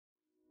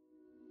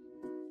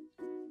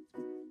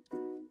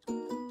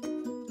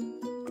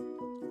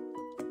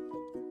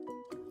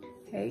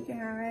Hey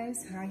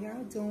guys, how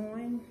y'all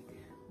doing?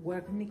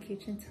 Welcome to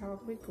Kitchen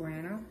Talk with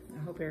Granna.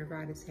 I hope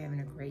everybody's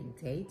having a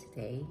great day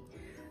today.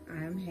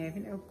 I'm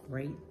having a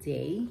great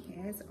day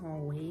as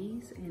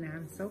always, and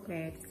I'm so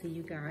glad to see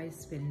you guys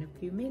spending a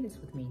few minutes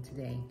with me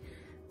today.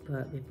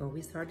 But before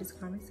we start this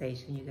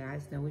conversation, you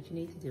guys know what you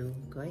need to do.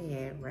 Go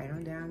ahead, right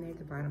on down there at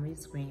the bottom of your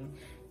screen.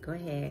 Go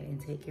ahead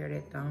and take care of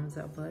that thumbs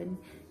up button.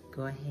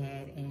 Go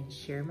ahead and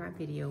share my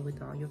video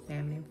with all your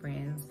family and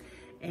friends.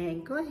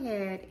 And go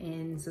ahead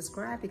and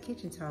subscribe to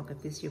Kitchen Talk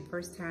if this is your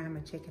first time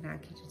of checking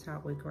out Kitchen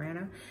Talk with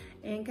Granna.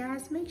 And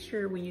guys, make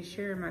sure when you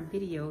share my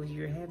videos,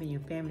 you're having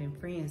your family and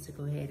friends to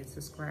go ahead and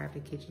subscribe to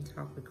Kitchen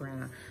Talk with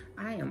Granna.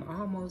 I am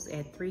almost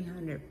at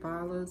 300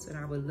 followers, and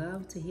I would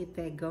love to hit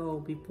that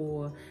goal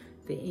before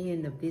the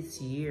end of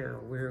this year.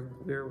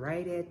 We're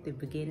right at the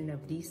beginning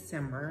of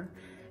December,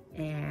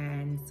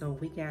 and so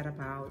we got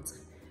about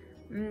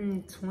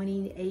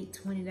 28,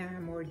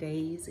 29 more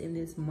days in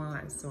this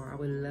month. So I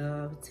would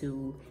love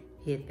to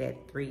hit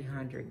that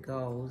 300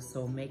 goal.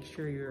 So make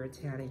sure you're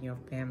telling your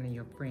family,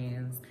 your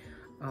friends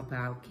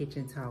about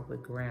Kitchen Talk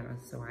with Granna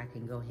so I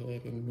can go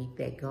ahead and meet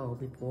that goal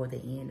before the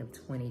end of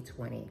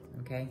 2020,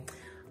 okay?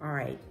 All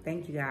right,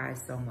 thank you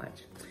guys so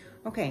much.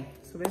 Okay,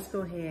 so let's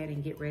go ahead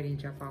and get ready and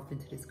jump off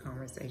into this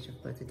conversation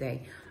for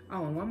today.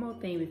 Oh, and one more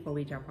thing before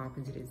we jump off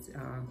into this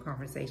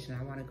conversation,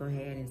 I want to go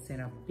ahead and send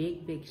a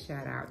big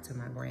shout out to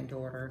my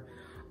granddaughter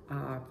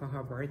for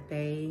her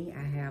birthday.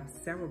 I have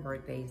several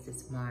birthdays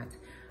this month.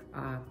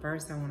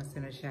 First, I want to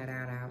send a shout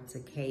out to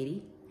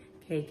Katie,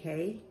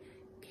 KK.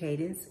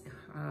 Caden's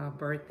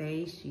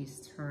birthday,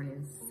 she's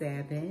turning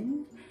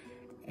 7.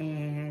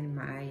 And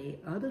my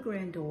other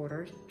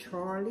granddaughter,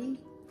 Charlie,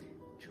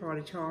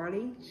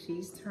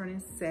 she's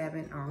turning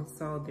 7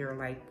 also. They're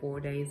like 4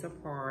 days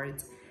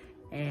apart.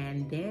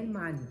 And then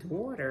my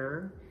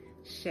daughter,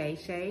 Shay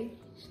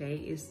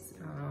is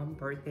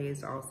birthday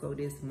is also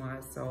this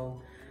month. So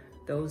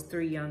those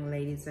 3 young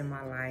ladies in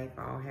my life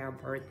all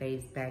have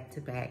birthdays back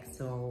to back.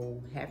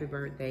 So happy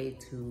birthday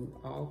to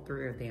all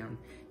 3 of them,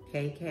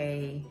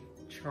 KK,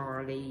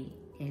 Charlie,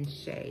 and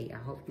Shay. I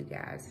hope you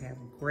guys have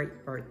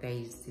great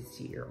birthdays this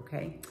year,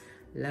 okay?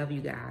 Love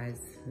you guys.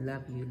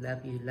 Love you.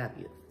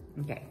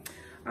 Okay,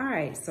 all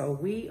right, so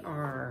we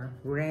are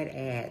right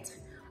at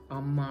a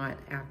month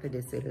after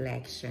this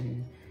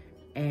election,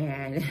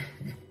 and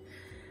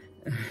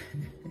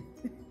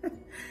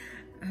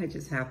I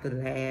just have to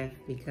laugh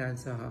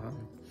because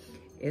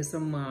it's a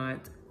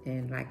month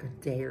and like a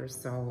day or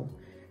so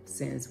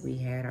since we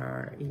had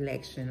our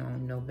election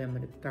on November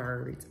the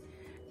 3rd,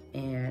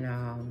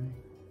 and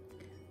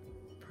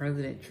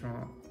President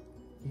Trump,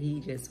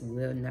 he just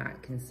will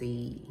not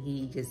concede.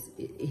 He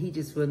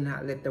just will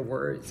not let the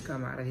words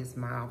come out of his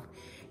mouth.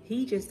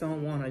 He just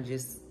don't want to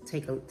just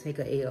take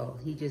a L.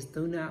 He just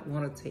do not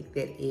want to take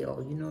that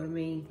L. You know what I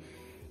mean?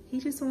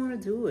 He just don't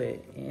want to do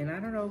it. And I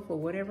don't know, for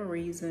whatever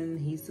reason,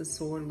 he's a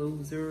sore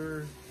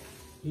loser.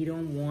 He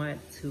don't want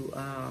to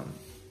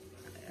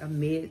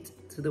admit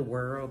to the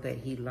world that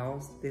he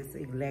lost this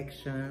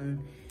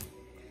election.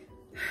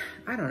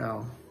 I don't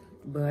know,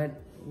 but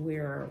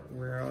we're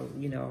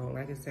you know,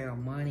 like I said, a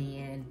month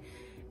in,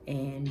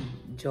 and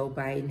Joe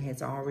Biden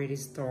has already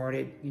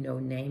started, you know,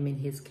 naming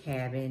his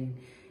cabin,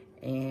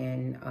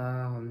 and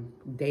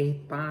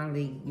they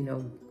finally, you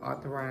know,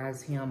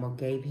 authorized him or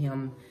gave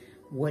him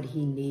what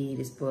he needs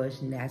as far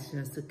as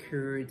national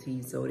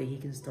security so that he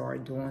can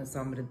start doing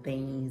some of the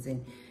things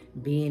and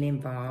being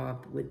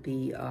involved with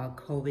the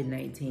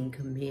COVID-19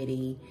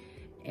 committee,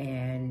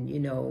 and, you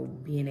know,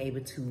 being able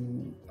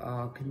to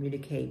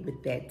communicate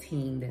with that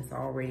team that's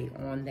already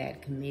on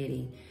that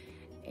committee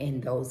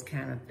and those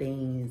kind of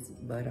things.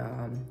 But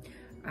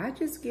I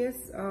just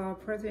guess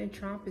President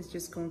Trump is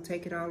just going to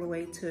take it all the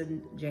way to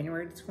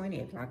January the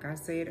 20th. Like I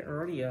said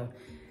earlier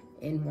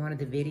in one of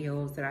the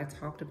videos that I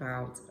talked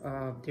about,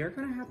 they're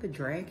going to have to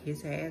drag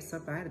his ass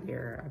up out of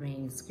there. I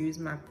mean, excuse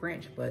my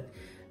French, but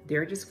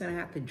they're just going to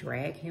have to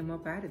drag him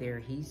up out of there.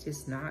 He's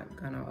just not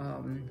going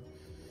to...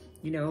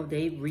 you know,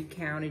 they've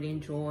recounted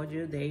in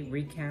Georgia, they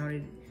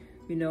recounted,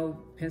 you know,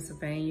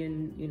 Pennsylvania,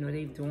 you know,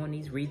 they're doing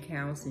these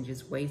recounts and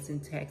just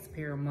wasting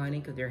taxpayer money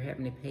because they're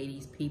having to pay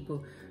these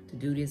people to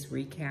do this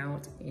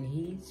recount. And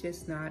he's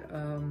just not,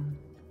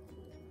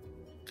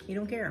 he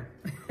don't care.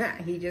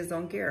 He just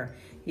don't care.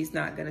 He's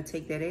not gonna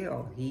take that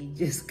L. He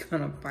just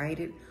gonna fight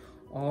it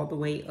all the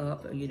way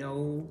up, you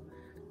know,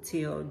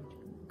 till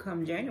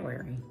come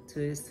January,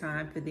 till it's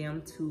time for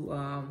them to,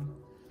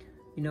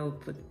 you know,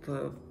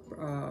 for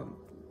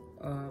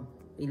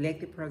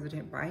elected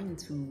President Biden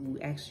to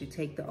actually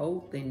take the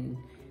oath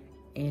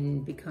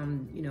and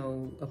become, you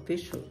know,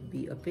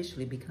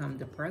 officially become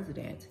the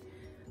president.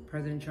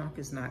 President Trump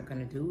is not going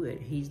to do it.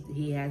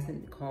 He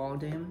hasn't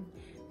called him.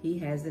 He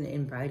hasn't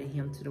invited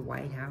him to the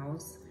White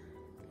House.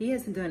 He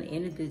hasn't done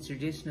any of the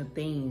traditional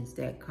things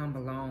that come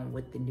along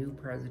with the new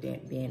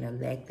president being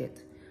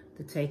elected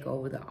to take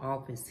over the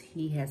office.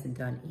 He hasn't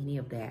done any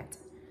of that.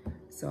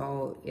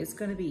 So it's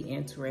going to be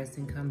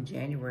interesting come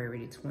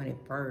January the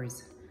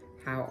 21st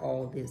how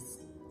all this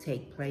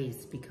take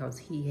place because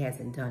he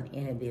hasn't done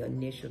any of the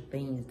initial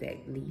things that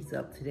leads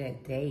up to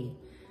that day.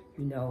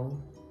 You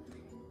know,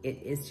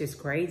 it's just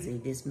crazy.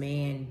 This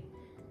man,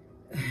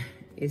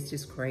 it's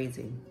just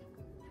crazy.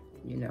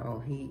 You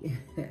know,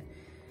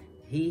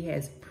 he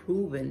has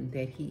proven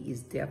that he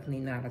is definitely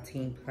not a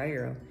team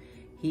player.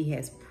 He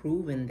has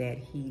proven that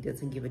he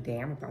doesn't give a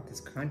damn about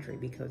this country,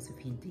 because if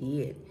he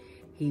did,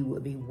 he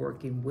would be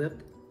working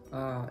with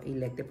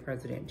elected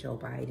President Joe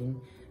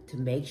Biden to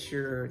make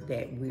sure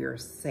that we're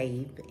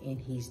safe, and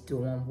he's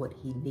doing what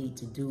he needs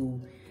to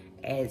do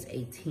as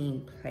a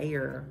team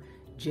player.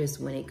 Just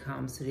when it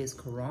comes to this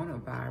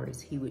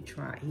coronavirus, he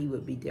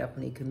would be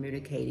definitely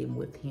communicating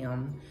with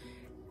him,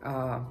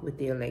 with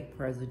the elect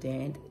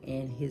president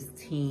and his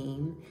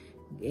team,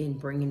 and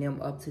bringing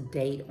them up to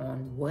date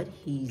on what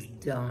he's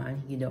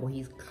done. You know,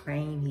 he's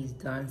claimed he's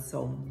done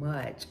so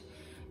much.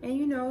 And,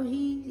 you know,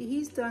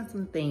 he's done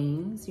some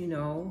things. You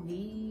know,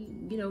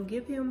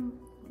 give him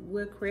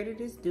where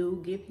credit is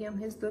due. Give him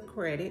his little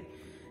credit,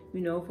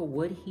 you know, for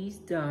what he's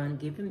done.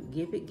 Give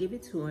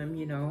it to him,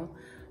 you know.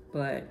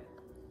 But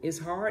it's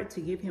hard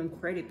to give him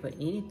credit for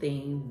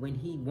anything when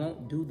he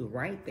won't do the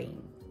right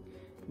thing,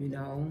 you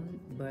know.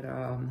 But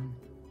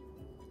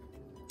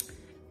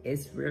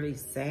it's really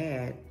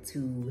sad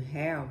to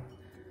have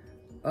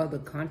other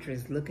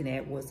countries looking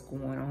at what's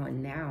going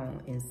on now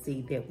and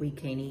see that we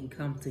can't even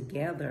come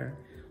together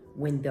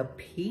when the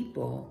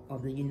people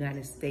of the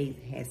United States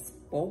has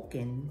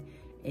spoken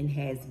and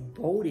has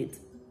voted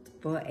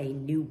for a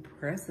new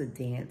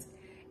president,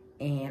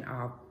 and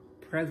our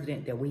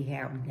president that we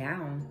have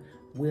now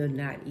will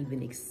not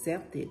even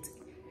accept it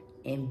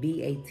and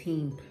be a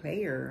team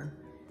player.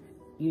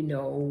 You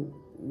know,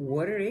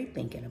 what are they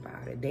thinking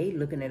about it? They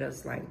looking at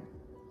us like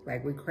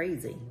we're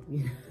crazy,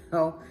 you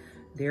know.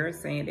 They're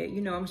saying that, you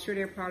know, I'm sure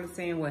they're probably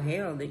saying, well,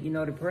 hell, that, you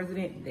know, that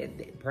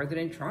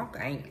President Trump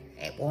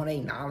won't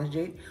acknowledge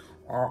it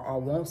or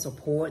won't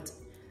support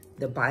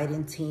the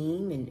Biden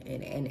team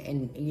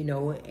and you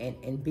know,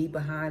 and be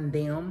behind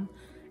them,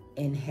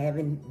 and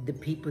having the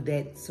people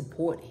that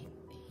support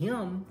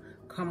him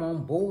come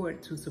on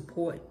board to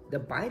support the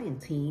Biden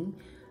team.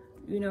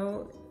 You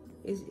know,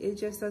 it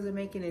just doesn't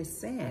make any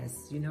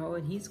sense, you know.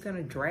 And he's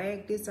gonna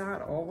drag this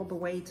out all the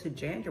way to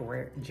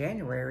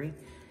January.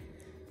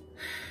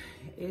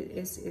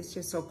 It's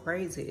just so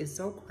crazy. It's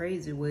so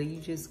crazy where you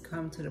just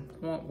come to the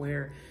point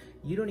where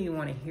you don't even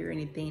want to hear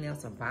anything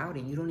else about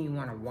it. You don't even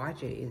want to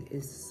watch it.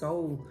 It's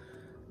so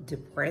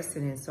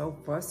depressing and so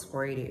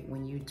frustrated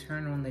when you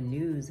turn on the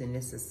news and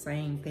it's the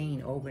same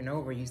thing over and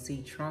over. You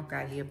see Trump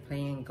out here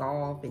playing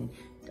golf and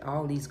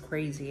all these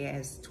crazy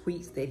ass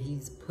tweets that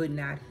he's putting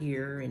out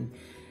here, and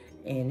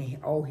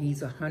oh,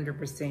 he's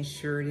 100%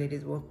 sure that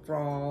it was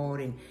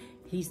fraud, and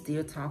he's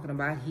still talking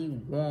about he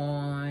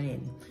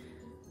won,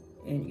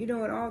 and you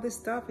know, and all this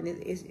stuff, and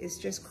it's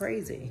just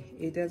crazy.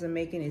 It doesn't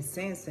make any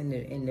sense. And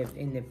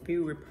the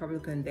few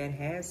Republicans that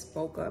has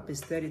spoke up is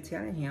steady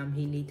telling him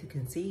he need to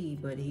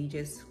concede, but he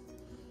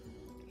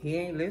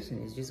ain't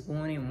listening. It's just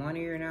going in one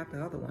ear and out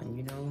the other one,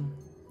 you know.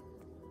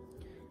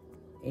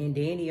 And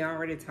then he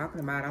already talking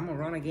about, I'm gonna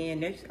run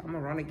again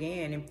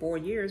in 4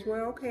 years.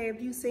 Well, okay,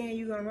 if you saying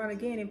you're gonna run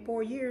again in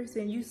 4 years,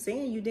 then you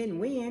saying you didn't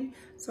win.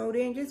 So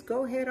then just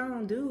go ahead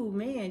on, dude,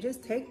 man.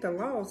 Just take the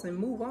loss and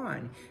move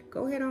on.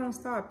 Go ahead on,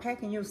 start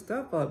packing your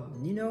stuff up.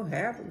 You know,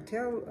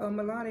 tell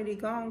Melania to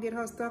go and get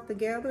her stuff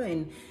together,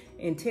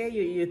 and tell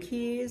your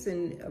kids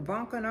and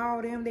Ivanka and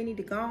all them, they need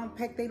to go and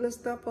pack their little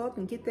stuff up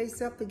and get their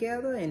stuff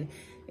together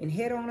and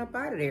head on up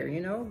out of there.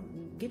 You know,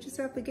 get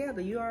yourself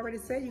together. You already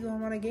said you're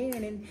gonna run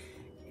again, and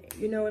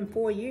you know, in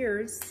 4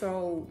 years,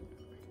 so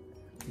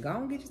go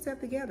and get yourself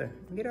together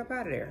and get up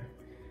out of there.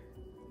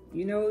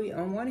 You know,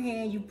 on one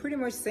hand, you pretty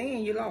much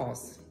saying you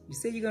lost. You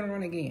said you're gonna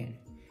run again.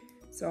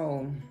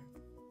 So,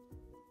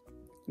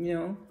 you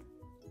know,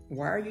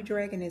 why are you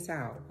dragging this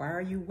out? Why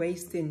are you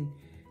wasting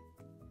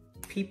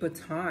people's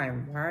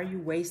time? Why are you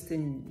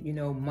wasting, you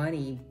know,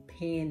 money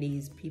paying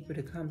these people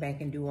to come back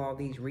and do all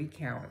these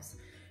recounts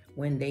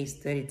when they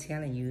started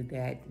telling you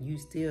that you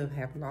still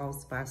have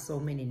lost by so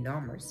many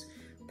numbers?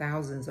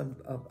 Thousands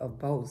of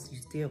votes, you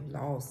still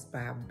lost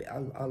by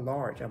a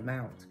large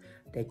amount,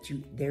 that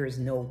there is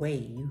no way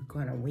you're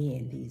gonna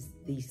win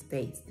these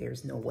states.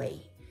 There's no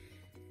way.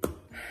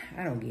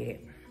 I don't get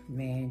it,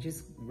 man.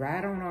 Just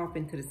ride on off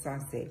into the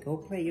sunset. Go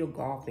play your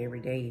golf every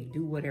day.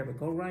 Do whatever.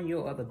 Go run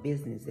your other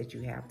business that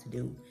you have to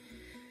do.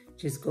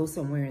 Just go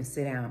somewhere and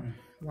sit down.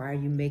 Why are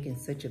you making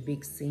such a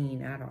big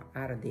scene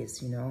out of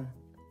this, you know?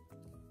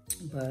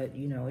 But,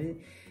 you know,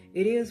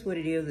 it is what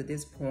it is at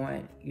this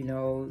point. You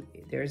know,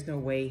 there's no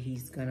way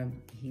he's gonna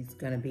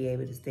be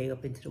able to stay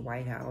up into the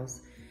White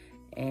House.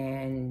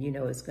 And, you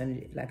know, it's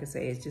gonna, like I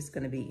say, it's just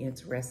gonna be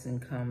interesting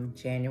come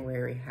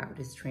January how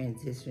this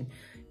transition.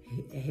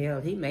 Hell,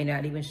 he may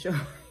not even show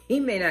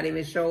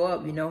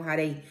up. You know how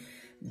they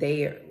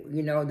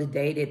you know, the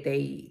day that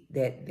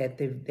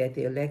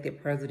the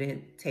elected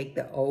president take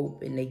the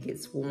oath and they get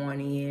sworn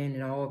in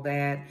and all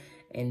that,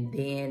 and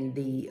then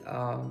the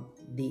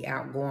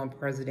outgoing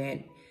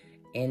president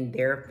and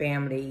their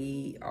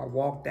family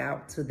walked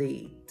out to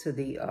the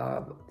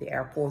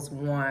Air Force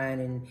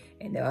One,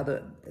 and the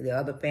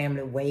other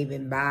family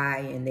waving by,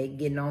 and they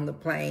getting on the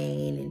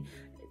plane, and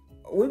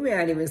we may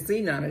not even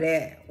see none of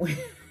that.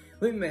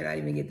 We may not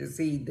even get to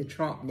see the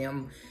Trump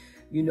them,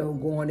 you know,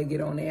 going to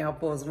get on the Air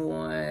Force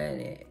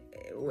One.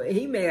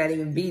 He may not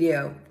even be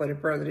there for the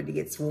president to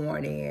get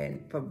sworn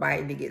in, for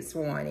Biden to get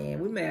sworn in.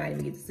 We may not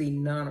even get to see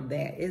none of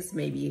that. This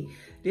may be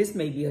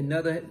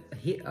another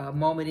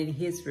moment in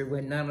history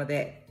where none of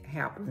that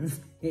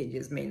happens. It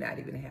just may not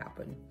even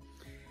happen.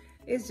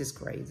 It's just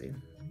crazy.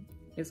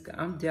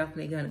 I'm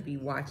definitely gonna be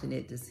watching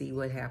it to see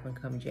what happens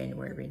come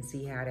January and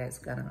see how that's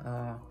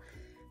gonna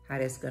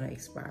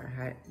expire.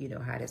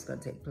 How that's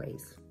gonna take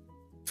place.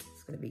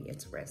 It's gonna be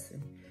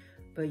interesting.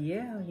 But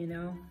yeah, you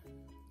know,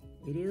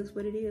 it is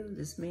what it is.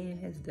 This man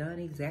has done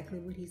exactly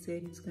what he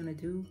said he was gonna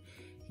do.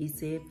 He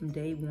said from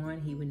day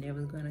one he was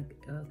never gonna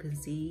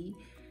concede.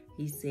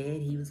 He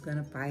said he was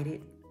gonna fight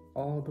it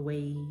all the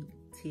way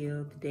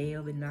till the day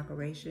of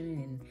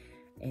inauguration,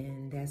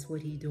 and that's what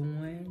he's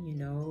doing.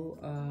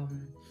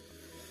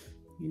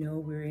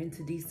 We're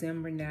into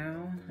December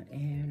now,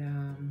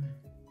 and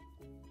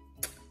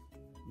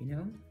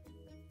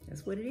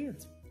that's what it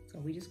is. So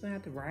we just gonna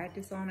have to ride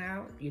this on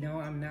out.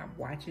 I'm not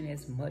watching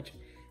as much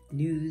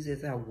news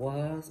as I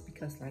was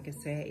because, like I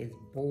said, it's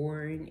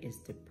boring, it's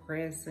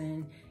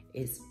depressing,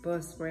 it's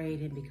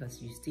frustrating because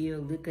you're still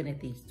looking at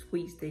these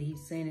tweets that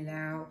he's sending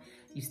out.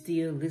 You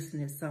still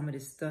listening to some of the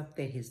stuff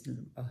that his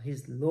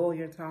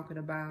lawyer talking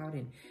about,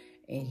 and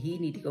he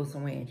need to go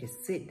somewhere and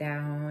just sit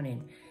down,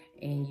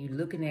 and you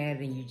looking at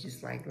it and you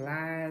just like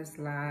lies,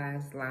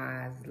 lies,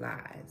 lies,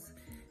 lies.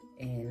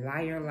 And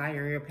liar,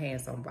 liar, your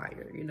pants on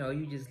fire.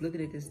 You just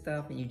looking at this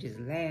stuff and you just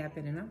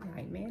laughing. And I'm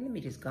like, man, let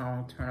me just go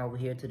on, turn over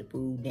here to the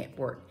Food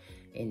Network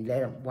and let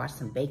them watch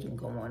some bacon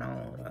going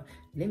on. Or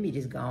let me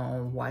just go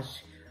on,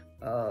 watch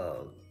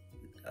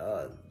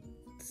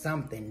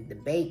something, the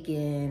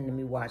bacon. Let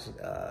me watch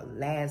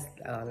Last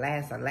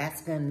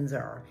Alaskans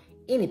or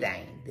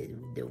anything.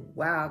 The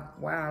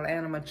Wild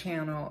Animal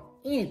Channel,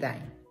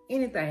 anything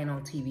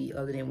on TV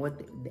other than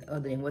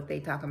what they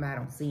talking about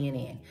on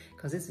CNN,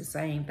 because it's the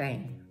same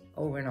thing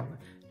over and over.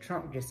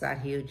 Trump just out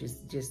here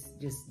just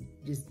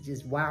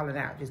wilding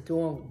out, just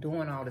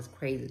doing all this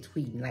crazy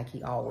tweeting like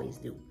he always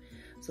do.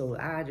 So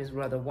I just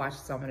rather watch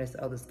some of this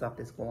other stuff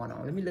that's going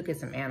on. Let me look at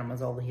some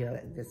animals over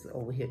here that's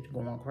over here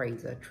going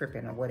crazy or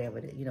tripping or whatever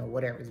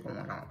whatever's going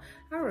on.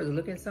 I'd rather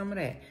look at some of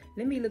that.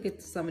 Let me look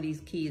at some of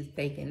these kids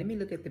baking. Let me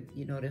look at the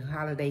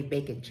holiday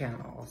baking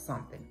channel or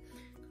something.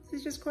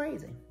 It's just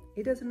crazy.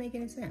 It doesn't make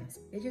any sense.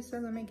 It just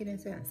doesn't make any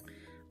sense.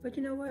 But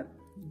you know what?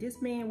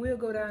 This man will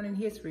go down in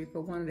history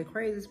for one of the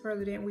craziest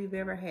presidents we've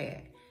ever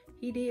had.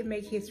 He did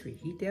make history.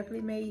 He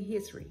definitely made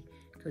history,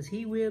 because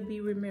he will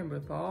be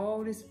remembered for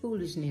all this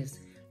foolishness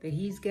that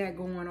he's got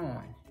going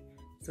on.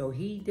 So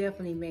he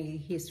definitely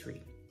made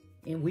history.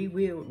 And we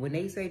will, when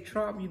they say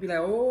Trump, you be like,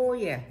 oh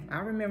yeah,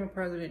 I remember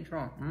President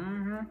Trump.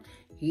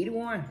 He the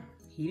one.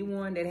 He the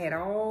one that had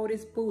all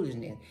this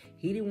foolishness.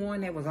 He the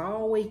one that was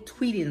always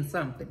tweeting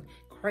something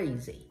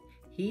crazy.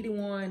 He the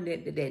one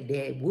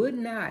that would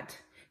not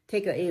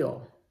take a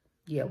L.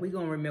 Yeah, we're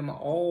going to remember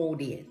all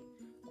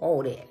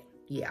that.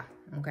 Yeah,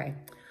 okay.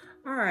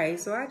 All right,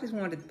 so I just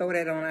wanted to throw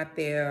that on out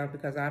there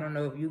because I don't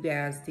know if you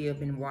guys still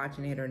been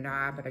watching it or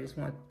not, but I just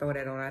want to throw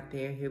that on out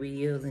there. Here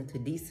he is into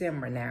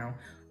December now,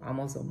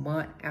 almost a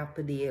month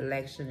after the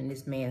election, and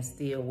this man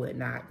still would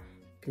not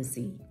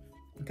concede,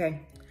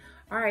 okay?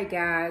 All right,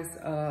 guys,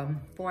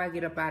 before I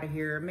get up out of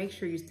here, make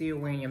sure you're still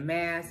wearing your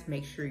mask.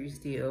 Make sure you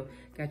still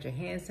got your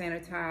hand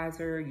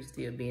sanitizer. You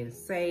still being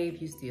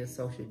safe. You still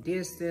social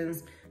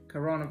distance.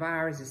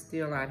 Coronavirus is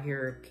still out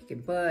here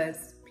kicking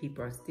butts.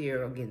 People are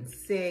still getting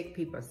sick.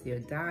 People are still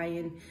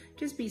dying.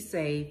 Just be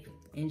safe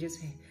and just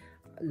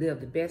live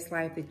the best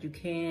life that you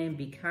can.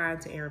 Be kind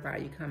to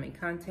everybody you come in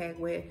contact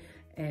with.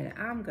 And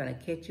I'm going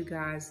to catch you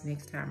guys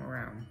next time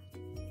around.